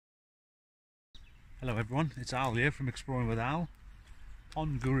Hello everyone, it's Al here from Exploring with Al.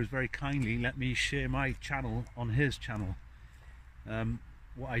 OnGuru has very kindly let me share my channel on his channel.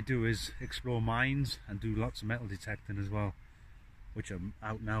 What I do is explore mines and do lots of metal detecting as well, which I'm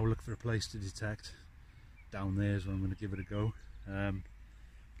out now looking for a place to detect. Down there is where I'm going to give it a go.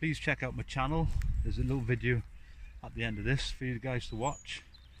 Please check out my channel. There's a little video at the end of this for you guys to watch,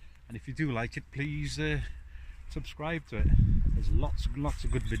 and if you do like it, please subscribe to it. There's lots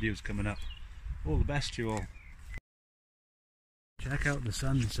of good videos coming up. All the best to you all. Check out the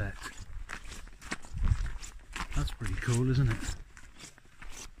sunset. That's pretty cool, isn't it?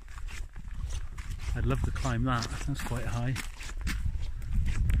 I'd love to climb that. That's quite high.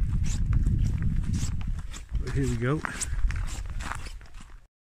 But here we go.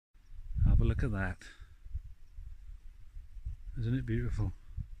 Have a look at that. Isn't it beautiful?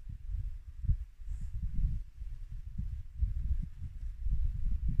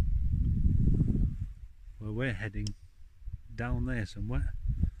 Well, we're heading down there somewhere.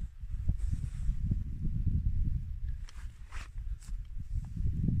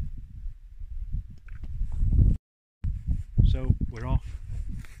 So we're off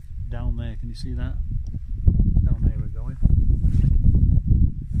down there. Can you see that? Down there we're going.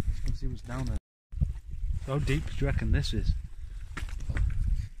 Let's go see what's down there. So how deep do you reckon this is?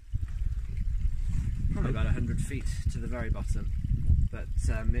 Probably about 100 feet to the very bottom, but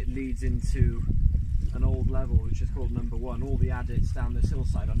it leads into an old level which is called number 1. All the adits down this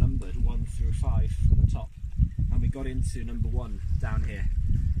hillside are numbered 1 through 5 from the top, and we got into number 1 down here.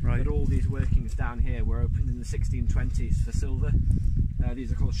 Right. But all these workings down here were opened in the 1620s for silver.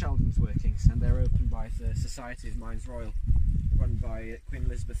 These are called Sheldon's workings, and they're opened by the Society of Mines Royal, run by Queen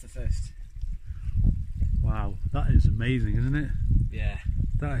Elizabeth I. Wow, that is amazing, isn't it? Yeah.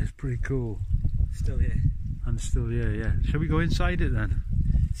 That is pretty cool. Still here. And still here, yeah. Shall we go inside it then?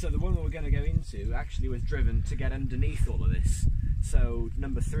 So the one that we're going to go into actually was driven to get underneath all of this. So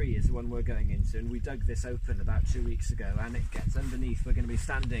number 3 is the one we're going into, and we dug this open about 2 weeks ago, and it gets underneath. We're going to be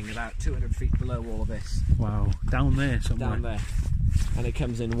standing about 200 feet below all of this. Wow, down there somewhere. Down there. And it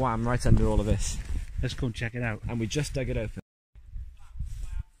comes in wham right under all of this. Let's go and check it out. And we just dug it open.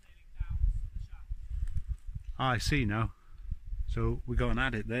 Ah, I see now. So we got an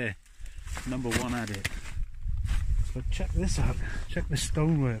adit there. Number 1 adit. But check this out. Check this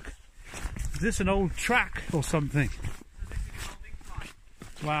stonework. Is this an old track or something?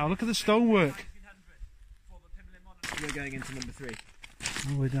 Wow, look at the stonework. We're going into number 3.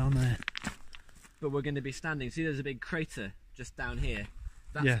 All the way down there. But we're going to be standing. See, there's a big crater just down here.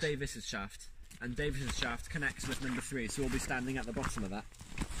 That's yes. Davis's shaft. And Davis's shaft connects with number 3, so we'll be standing at the bottom of that,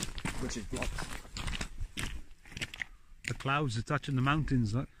 which is blocked. The clouds are touching the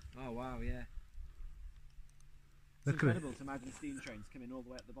mountains, look. Oh wow, yeah. It's incredible to imagine steam trains coming all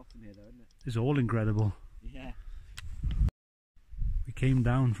the way at the bottom here though, isn't it? It's all incredible. Yeah. We came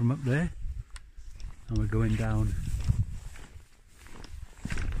down from up there and we're going down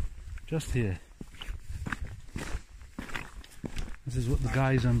just here. This is what the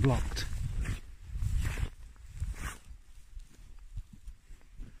guys unblocked.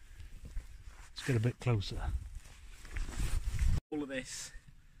 Let's get a bit closer. All of this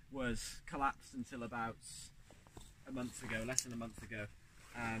was collapsed until about a month ago, less than a month ago,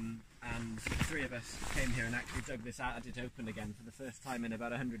 and 3 of us came here and actually dug this out, had it open again for the first time in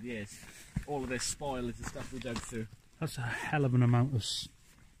about 100 years. All of this spoil is the stuff we dug through. That's a hell of an amount of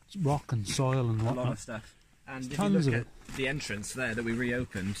rock and soil and whatnot. A lot of stuff. And if tons you of look at the entrance there that we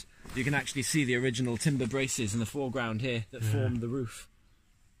reopened, you can actually see the original timber braces in the foreground here that formed the roof.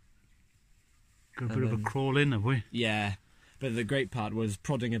 Got a bit of a crawl in, have we? Yeah. But the great part was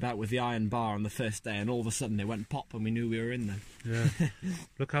prodding about with the iron bar on the first day, and all of a sudden it went pop and we knew we were in there. Yeah.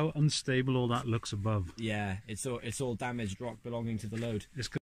 Look how unstable all that looks above. Yeah, it's all damaged rock belonging to the load.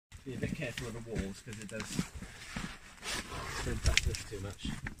 Be a bit careful of the walls because it does. Don't touch this too much.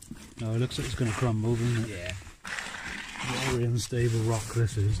 No, it looks like it's going to crumble, doesn't it? Yeah. Very unstable rock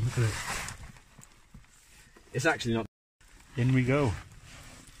this is. Look at it. It's actually not. In we go.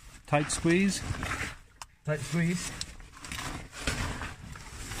 Tight squeeze. Tight squeeze.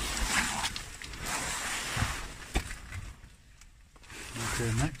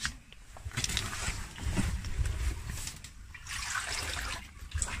 Okay, next.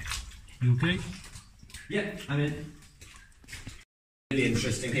 You okay? Yeah, I'm in. Really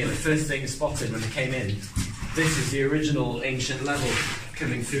interesting here. The first thing spotted when it came in, this is the original ancient level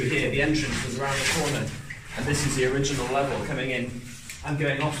coming through here. The entrance was around the corner, and this is the original level coming in and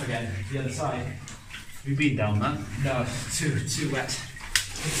going off again to the other side. Have you been down that? No, too wet.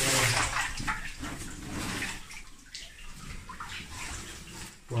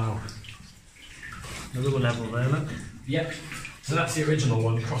 Wow. A little level there, look. Yep. So that's the original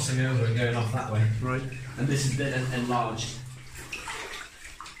one crossing over and going off that way. Right. And this has been enlarged.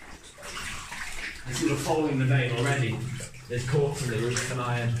 And sort of following the vein already, there's quartz in the roof and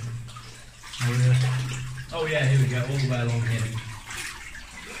iron. Oh yeah. Oh yeah, here we go, all the way along here.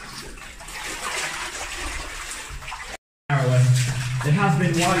 It has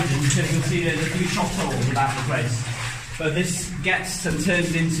been widened, so you can see there's a few shot holes about the place. But this gets and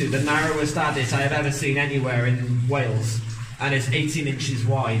turns into the narrowest adit I have ever seen anywhere in Wales. And it's 18 inches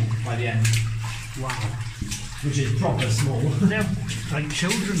wide by the end. Wow. Which is proper small. They're like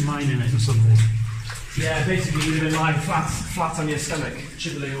children mining it or something. Yeah, basically you'd have been lying flat on your stomach,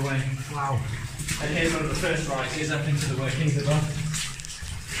 chiseling away. Wow. And here's one of the first varieties up into the workings above.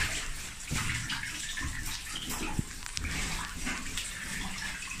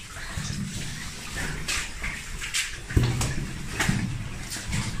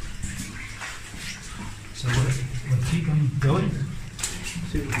 So we'll keep on going.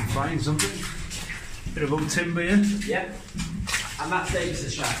 See if we can find something. Bit of old timber here. Yep. And that's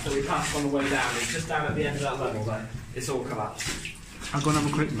Davis's shaft that we passed on the way down. It's just down at the end of that level there. It's all collapsed. I'll go and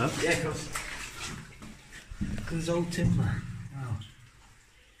have a quick look. Yeah, of course. There's old timber. Wow.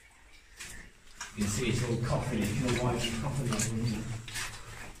 You can see it's all coffin, you can all white coffin level, isn't it?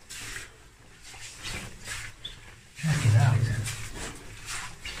 Check it out.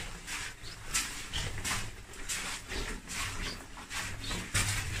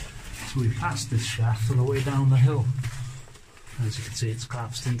 So we passed this shaft on the way down the hill. As you can see, it's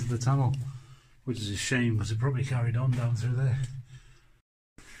collapsed into the tunnel, which is a shame because it probably carried on down through there.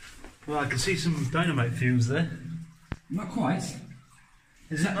 Well, I can see some dynamite fumes there. Not quite.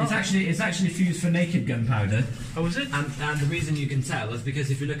 It's actually fused for naked gunpowder. Oh, is it? And the reason you can tell is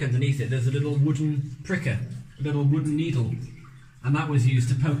because if you look underneath it, there's a little wooden pricker, a little wooden needle, and that was used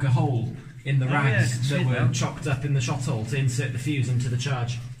to poke a hole in the rags that were chopped up in the shot hole to insert the fuse into the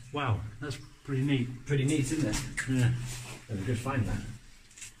charge. Wow, that's pretty neat. Pretty neat, isn't it? Yeah. That's a good find, that.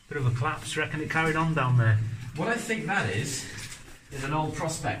 Bit of a collapse. Reckon it carried on down there. What I think that is an old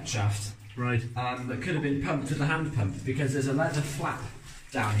prospect shaft. Right. That could have been pumped with a hand pump, because there's a leather flap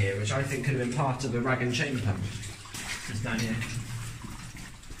down here, which I think could have been part of a rag and chain pump. Just down here.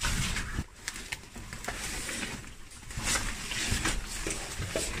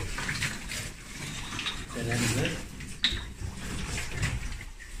 Dead end, isn't it?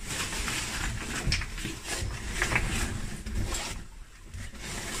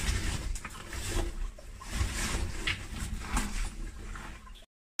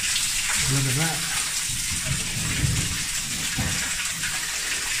 Look at that.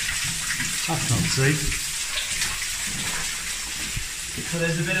 That's not safe. So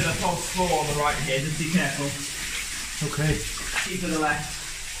there's a bit of a false floor on the right here, just be careful. Okay. Keep to the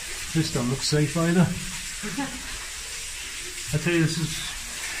left. This don't look safe either. I tell you, this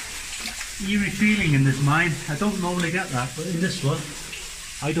is eerie feeling in this mine. I don't normally get that, but in this one,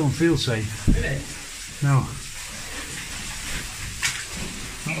 I don't feel safe. Really? No.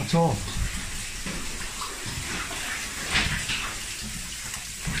 Not at all.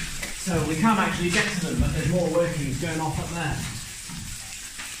 So we can't actually get to them, but there's more workings going off up there.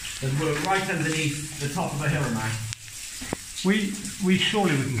 We're right underneath the top of a hill now. We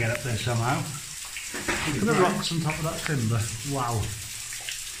surely we can get up there somehow. Look at the rocks on top of that timber. Wow.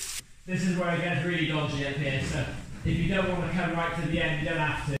 This is where it gets really dodgy up here, so if you don't want to come right to the end, you don't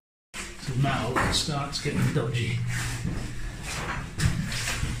have to. So now it starts getting dodgy.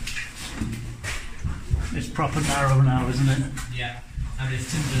 It's proper narrow now, isn't it? Yeah, and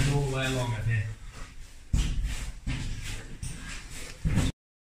there's timbers all the way along up here.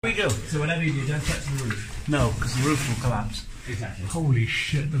 Here we go. So whatever you do, don't touch the roof. No, because the roof will collapse. Exactly. Holy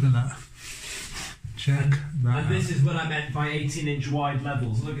shit, look at that. Check that And this is what I meant by 18-inch wide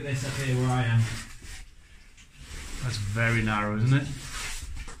levels. Look at this up here where I am. That's very narrow, isn't it?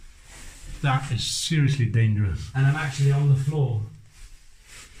 That is seriously dangerous. And I'm actually on the floor.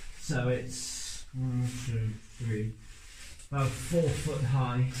 So it's 1, 2, 3, about 4 foot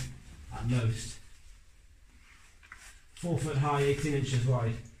high at most. 4 foot high, 18 inches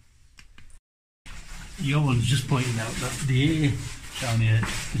wide. Johan's just pointing out that the air down here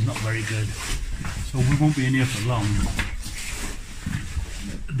is not very good. So we won't be in here for long.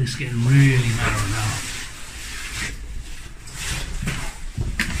 This is getting really narrow now.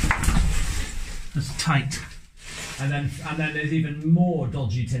 That's tight. And then there's even more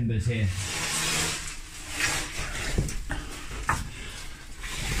dodgy timbers here.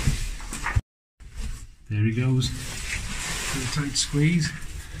 There he goes. A tight squeeze.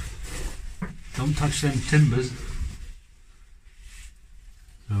 Don't touch them timbers.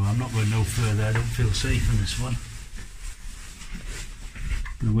 So I'm not going no further, I don't feel safe in this one.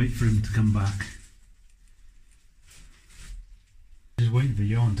 I'm going to wait for him to come back. Just waiting for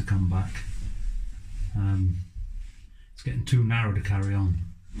Johan to come back. It's getting too narrow to carry on.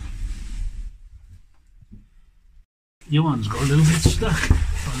 Johan's got a little bit stuck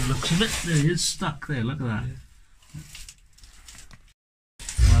by the looks of it. There he is, stuck there, look at that.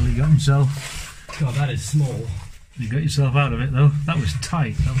 Well, he got himself... God, that is small. You got yourself out of it though. That was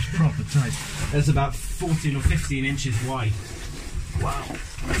tight, that was proper tight. That's about 14 or 15 inches wide. Wow,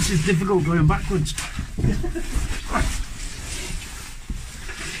 this is difficult going backwards.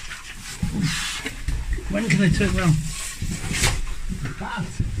 When can I turn round?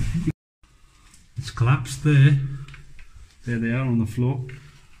 It's collapsed there. There they are on the floor.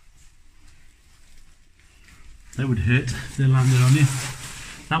 That would hurt if they landed on you.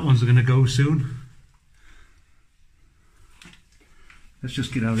 That one's going to go soon. Let's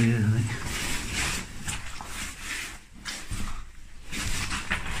just get out of here, I think.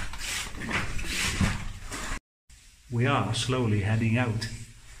 We are slowly heading out.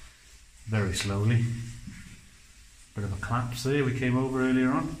 Very slowly. Bit of a collapse there, we came over earlier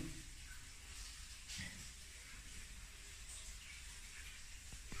on.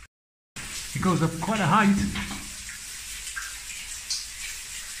 It goes up quite a height.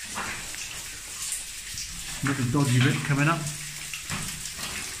 Another dodgy bit coming up.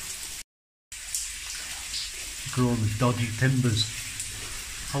 Look at all the dodgy timbers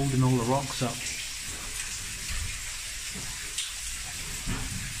holding all the rocks up.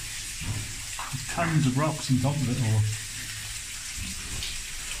 Tons of rocks on top of it all.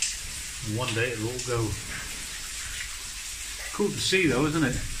 And one day it'll all go. Cool to see though, isn't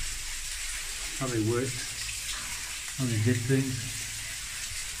it? How they worked, how they did things.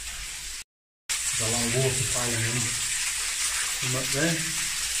 There's a lot of water piling in from up there.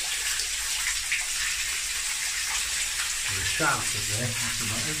 There's a shaft up there, that's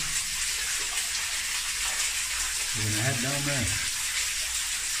about it. We're going to head down there.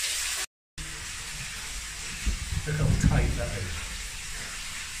 Look how tight that is.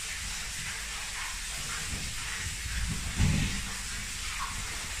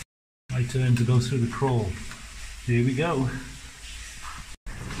 My turn to go through the crawl. Here we go.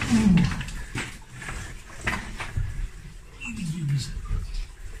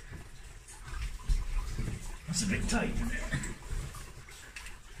 That's a bit tight, isn't it?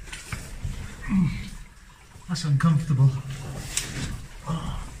 That's uncomfortable.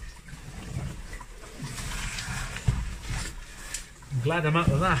 I'm glad I'm out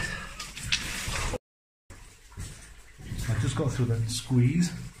of that. So I just got through that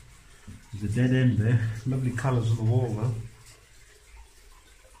squeeze. There's a dead end there. Lovely colours on the wall though.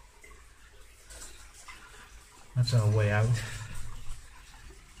 That's our way out.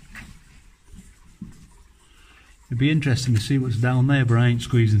 It'd be interesting to see what's down there, but I ain't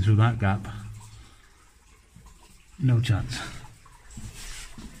squeezing through that gap. No chance.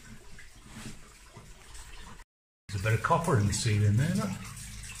 There's a bit of copper in the ceiling there, look.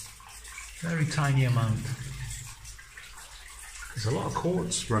 Very tiny amount. There's a lot of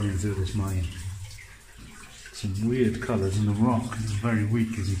quartz running through this mine. Some weird colours, and the rock is very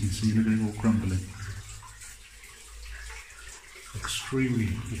weak, as you can see. Look at it all crumbling.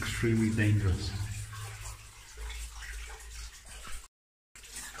 Extremely, extremely dangerous.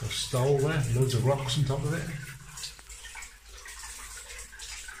 Got a stole there, loads of rocks on top of it.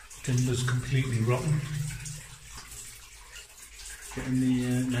 Timber's completely rotten. Getting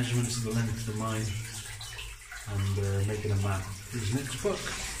the measurements of the length of the mine and making a map for his next book.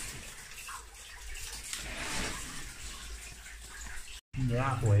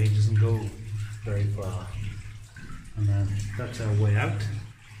 That way doesn't go very far. And then that's our way out.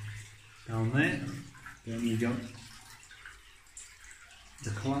 Down there, then we got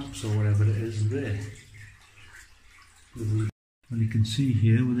the collapse or whatever it is there. Well, you can see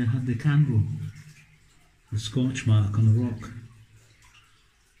here where they had the candle, the scorch mark on the rock.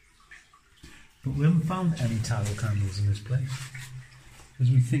 But we haven't found any tallow candles in this place,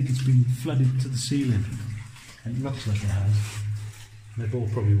 because we think it's been flooded to the ceiling. And it looks like it has. They've all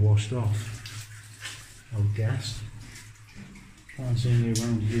probably washed off, I would guess. Can't see any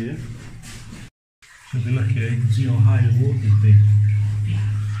around here. So if you look here, you can see how high the water's been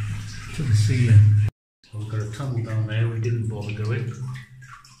to the ceiling. So we've got a tunnel down there we didn't bother going,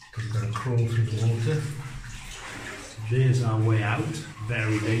 because we've got to crawl through the water. There's our way out,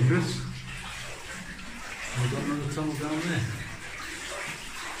 very dangerous. And we've got another tunnel down there.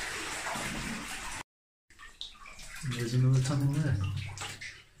 And there's another tunnel there.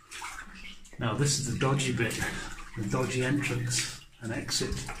 Now this is the dodgy bit, the dodgy entrance. and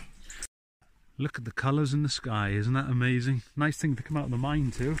exit. Look at the colours in the sky, isn't that amazing? Nice thing to come out of the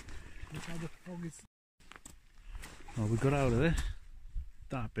mine too. Look how the fog is. Oh, we got out of there.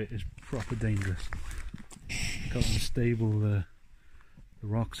 That bit is proper dangerous. Look how unstable the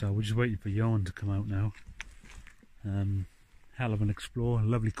rocks are. We're just waiting for Johan to come out now. Hell of an explore,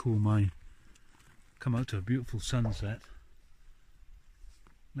 lovely cool mine. Come out to a beautiful sunset.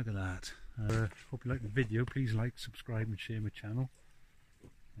 Look at that. Hope you like the video. Please like, subscribe and share my channel.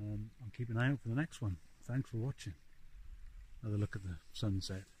 I'll keep an eye out for the next one. Thanks for watching. Another look at the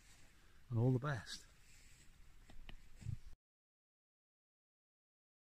sunset. And all the best.